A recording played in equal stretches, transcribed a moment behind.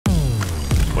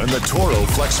When the Toro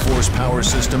Flex Force power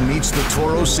system meets the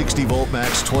Toro 60V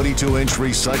Max 22-inch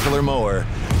recycler mower,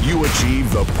 you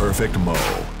achieve the perfect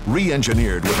mow.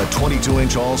 Re-engineered with a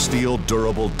 22-inch all-steel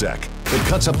durable deck that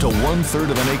cuts up to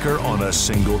 1/3 of an acre on a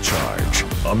single charge.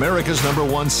 America's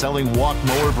 #1 selling walk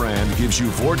mower brand gives you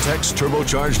Vortex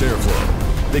turbocharged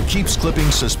airflow that keeps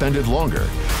clippings suspended longer,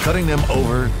 cutting them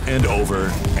over and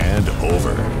over and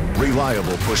over.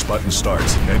 Reliable push-button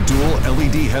starts and dual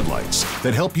LED headlights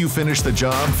that help you finish the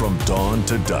job from dawn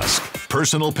to dusk.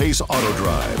 Personal pace auto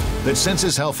drive that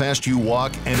senses how fast you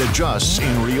walk and adjusts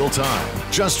in real time.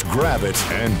 Just grab it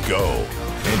and go.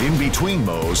 And in between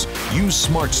mows, use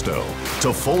Smart Stow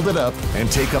to fold it up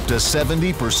and take up to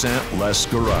 70% less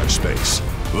garage space.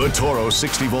 The Toro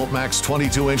 60V Max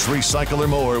 22-inch recycler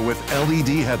mower with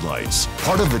LED headlights.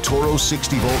 Part of the Toro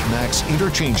 60V Max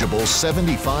interchangeable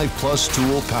 75+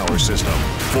 tool power system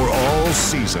for all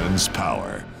seasons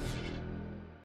power.